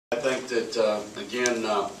that, again,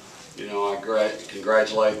 you know, I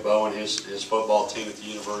congratulate Bo and his football team at the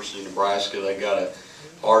University of Nebraska. They got a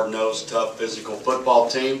hard-nosed, tough, physical football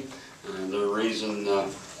team. The reason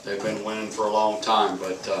they've been winning for a long time.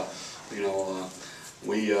 But, you know,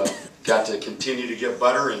 we got to continue to get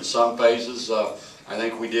better. In some phases, I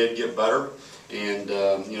think we did get better. And,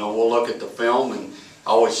 you know, we'll look at the film, and I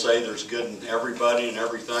always say there's good in everybody and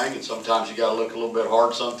everything, and sometimes you got to look a little bit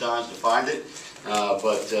hard sometimes to find it.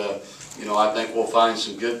 You know, I think we'll find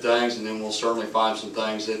some good things, and then we'll certainly find some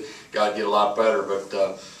things that got to get a lot better.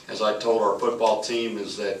 But as I told our football team,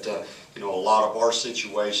 is that you know, a lot of our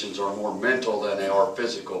situations are more mental than they are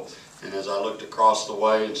physical. And as I looked across the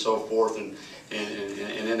way and so forth, and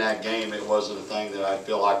in that game, it wasn't a thing that I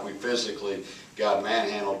feel like we physically got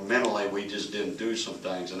manhandled. Mentally, we just didn't do some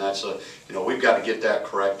things, and that's a, you know, we've got to get that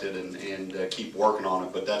corrected and keep working on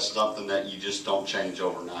it. But that's something that you just don't change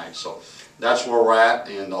overnight. So that's where we're at,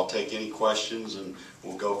 and I'll take any questions, and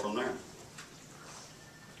we'll go from there.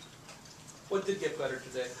 What did get better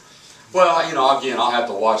today? Well, you know, again, I'll have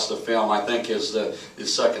to watch the film. I think is the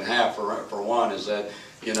second half for one is that,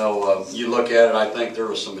 you know, you look at it. I think there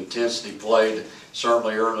was some intensity played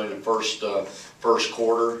certainly early in the first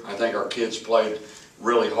quarter. I think our kids played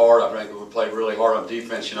really hard. I think we played really hard on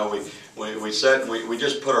defense. You know, we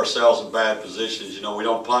just put ourselves in bad positions. You know, we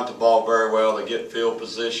don't punt the ball very well. They get field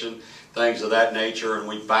position, things of that nature, and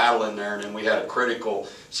we battle in there. And then we had a critical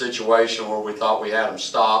situation where we thought we had them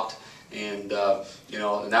stopped, and you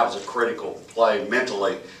know, and that was a critical play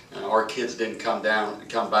mentally. Our kids didn't come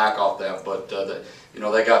back off that, but you know,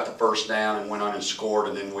 they got the first down and went on and scored,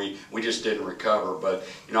 and then we just didn't recover. But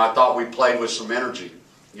you know, I thought we played with some energy.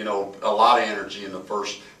 You know, a lot of energy in the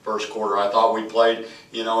first quarter. I thought we played,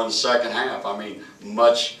 you know, in the second half. I mean,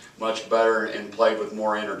 much better, and played with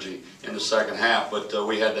more energy in the second half. But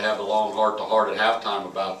we had to have a long heart-to-heart at halftime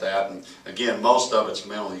about that. And again, most of it's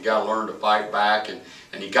mental. You got to learn to fight back, and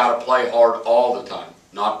you got to play hard all the time,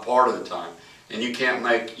 not part of the time. And you can't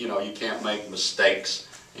make, you know, you can't make mistakes,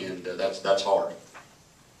 and that's hard.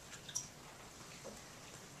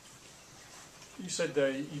 You said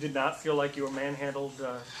you did not feel like you were manhandled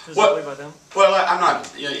physically by them? Well, I'm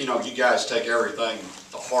not, you know, you guys take everything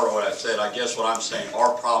to heart of what I said. I guess what I'm saying,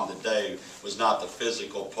 our problem today was not the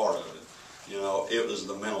physical part of it. You know, it was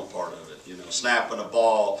the mental part of it. You know, snapping a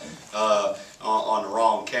ball on the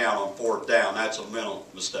wrong count on fourth down, that's a mental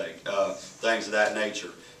mistake. Things of that nature.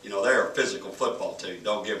 You know, they're a physical football team,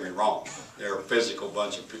 don't get me wrong. They're a physical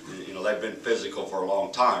bunch of people, you know, they've been physical for a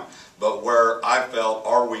long time. But where I felt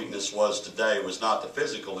our weakness was today was not the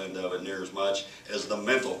physical end of it near as much as the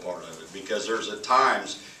mental part of it. Because there's at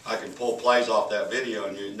times I can pull plays off that video,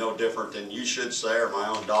 and you're no different than you should say, or my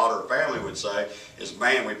own daughter or family would say, is,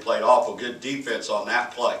 man, we played awful good defense on that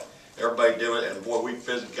play. Everybody did it, and boy, we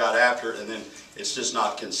physically got after it, and then it's just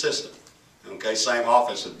not consistent. Okay, same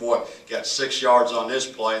offense, and boy, got 6 yards on this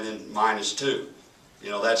play, and then -2. You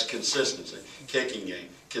know, that's consistency. Kicking game,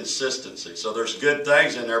 consistency. So there's good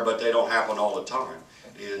things in there, but they don't happen all the time.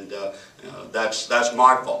 And that's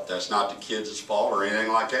my fault. That's not the kids' fault or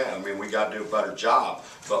anything like that. I mean, we got to do a better job.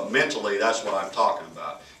 But mentally, that's what I'm talking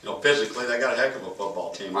about. You know, physically, they got a heck of a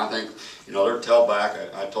football team. I think, you know, their tailback,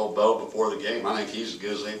 I told Bo before the game, I think he's as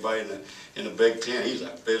good as anybody in the Big Ten. He's a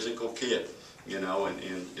physical kid, you know,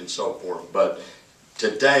 and so forth. But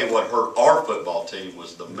today, what hurt our football team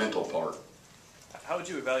was the mental part. How would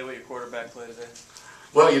you evaluate your quarterback play today?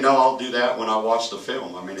 Well, you know, I'll do that when I watch the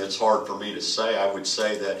film. I mean, it's hard for me to say. I would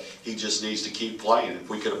say that he just needs to keep playing. If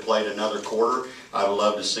we could have played another quarter, I'd have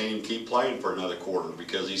loved to see him keep playing for another quarter,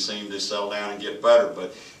 because he seemed to settle down and get better.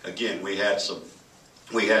 But again, we had some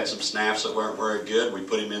snaps that weren't very good. We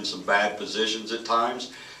put him in some bad positions at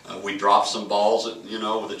times. We dropped some balls that, you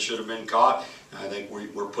know, that should have been caught. I think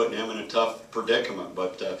we're putting him in a tough predicament,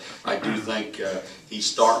 but I do think he's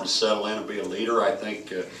starting to settle in and be a leader. I think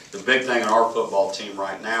the big thing in our football team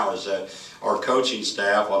right now is that our coaching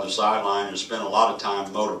staff on the sideline has spent a lot of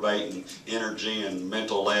time motivating energy and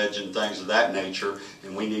mental edge and things of that nature,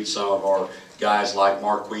 and we need some of our guys like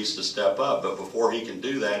Marquise to step up. But before he can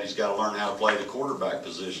do that, he's got to learn how to play the quarterback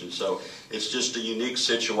position. So it's just a unique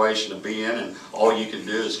situation to be in, and all you can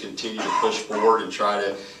do is continue to push forward and try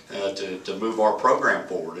to move our program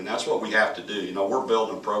forward. And that's what we have to do. You know, we're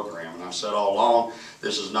building a program, and I've said all along,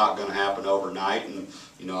 this is not going to happen overnight. And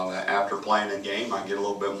you know, after playing a game, I get a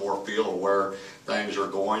little bit more feel of where things are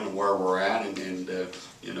going and where we're at, and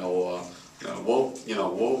you know,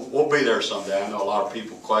 we'll be there someday. I know a lot of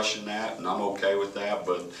people question that, and I'm okay with that.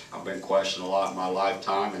 But I've been questioned a lot in my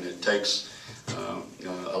lifetime, and it takes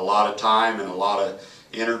a lot of time and a lot of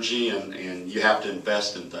energy, and you have to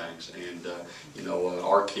invest in things. And you know,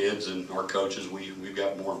 our kids and our coaches, we've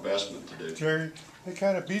got more investment to do. Jerry, they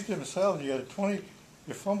kind of beat themselves. You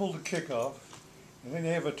fumbled the kickoff, and then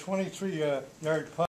you have a 23-yard punt.